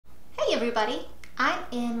Hi everybody, I'm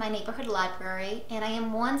in my neighborhood library and I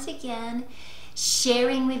am once again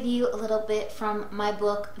sharing with you a little bit from my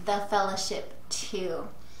book, The Fellowship 2.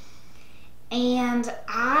 And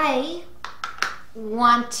I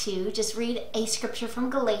want to just read a scripture from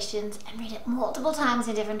Galatians and read it multiple times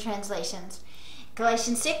in different translations.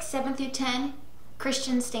 Galatians 6, 7 through 10,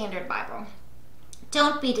 Christian Standard Bible.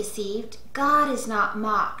 Don't be deceived, God is not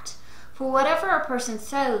mocked. For whatever a person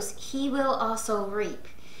sows, he will also reap.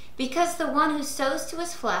 Because the one who sows to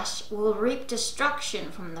his flesh will reap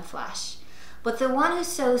destruction from the flesh, but the one who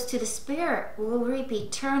sows to the Spirit will reap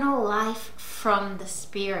eternal life from the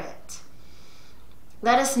Spirit.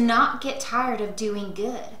 Let us not get tired of doing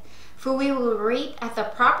good, for we will reap at the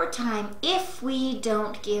proper time if we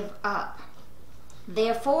don't give up.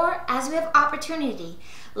 Therefore, as we have opportunity,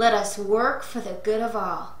 let us work for the good of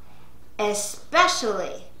all,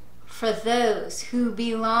 especially for those who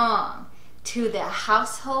belong to the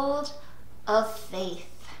household of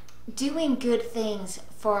faith. Doing good things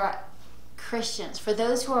for Christians, for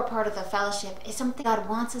those who are part of the fellowship, is something God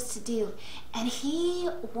wants us to do, and He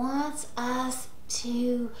wants us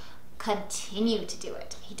to continue to do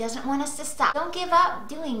it. He doesn't want us to stop. Don't give up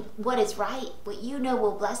doing what is right, what you know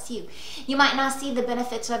will bless you. You might not see the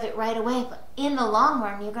benefits of it right away, but in the long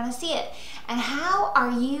run, you're going to see it. And how are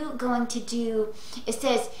you going to do? It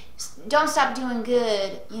says, don't stop doing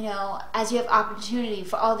good, as you have opportunity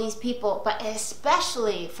for all these people, but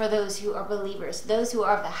especially for those who are believers, those who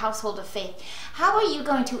are of the household of faith. How are you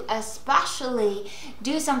going to especially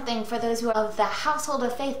do something for those who are of the household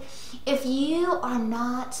of faith if you are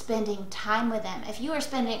not spending time with them? If you are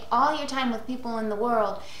spending all your time with people in the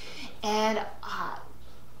world and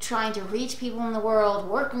trying to reach people in the world,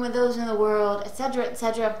 working with those in the world,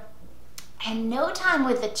 etc., and no time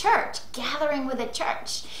with the church, gathering with the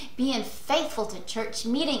church, being faithful to church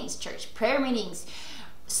meetings, church prayer meetings,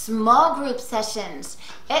 small group sessions,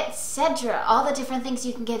 etc., all the different things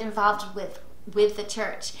you can get involved with the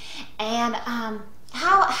church. And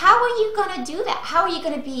how are you going to do that? How are you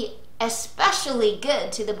going to be especially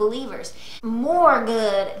good to the believers? More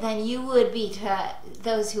good than you would be to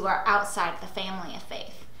those who are outside the family of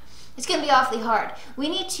faith. It's going to be awfully hard. We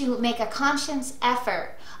need to make a conscious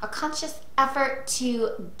effort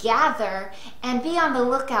to gather and be on the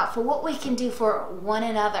lookout for what we can do for one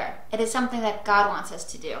another. It is something that God wants us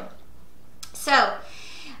to do. So,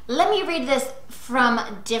 let me read this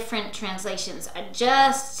from different translations.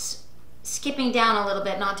 Just skipping down a little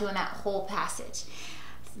bit, not doing that whole passage.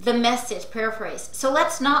 The Message, paraphrase. So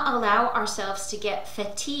let's not allow ourselves to get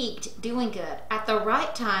fatigued doing good. At the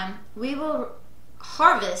right time, we will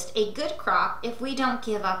harvest a good crop if we don't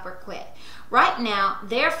give up or quit. Right now,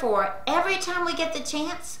 therefore, every time we get the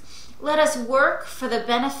chance, let us work for the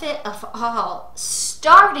benefit of all,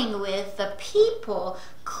 starting with the people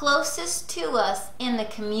closest to us in the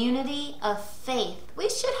community of faith. We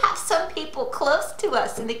should have some people close to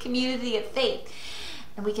us in the community of faith,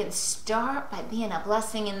 and we can start by being a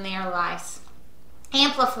blessing in their lives.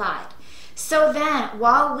 Amplified. So then,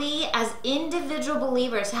 while we as individual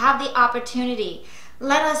believers have the opportunity,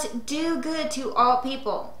 let us do good to all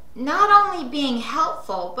people, not only being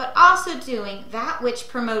helpful, but also doing that which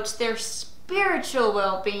promotes their spiritual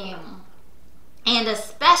well-being, and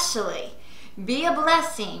especially be a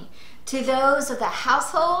blessing to those of the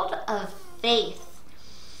household of faith,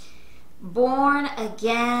 born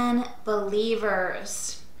again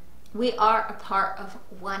believers. We are a part of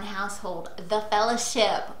one household, the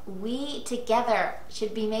fellowship. We together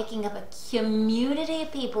should be making up a community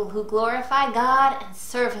of people who glorify God and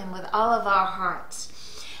serve Him with all of our hearts.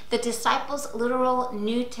 The disciples' literal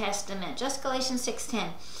New Testament, just Galatians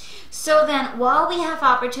 6:10. So then, while we have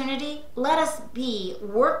opportunity, let us be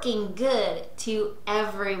working good to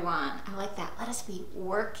everyone. I like that. Let us be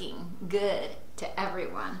working good to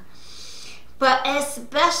everyone, but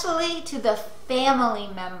especially to the family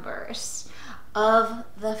members of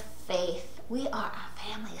the faith. We are a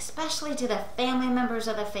family, especially to the family members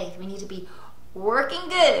of the faith. We need to be working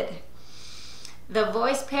good. The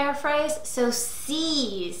Voice paraphrase, so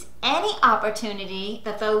seize any opportunity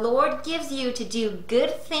that the Lord gives you to do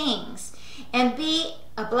good things and be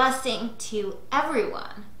a blessing to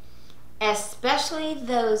everyone, especially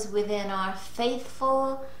those within our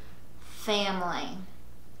faithful family.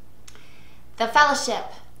 The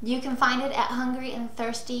Fellowship, you can find it at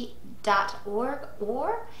hungryandthirsty.org,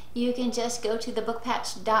 or you can just go to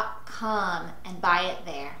thebookpatch.com and buy it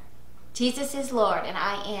there. Jesus is Lord, and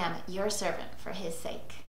I am your servant for His sake.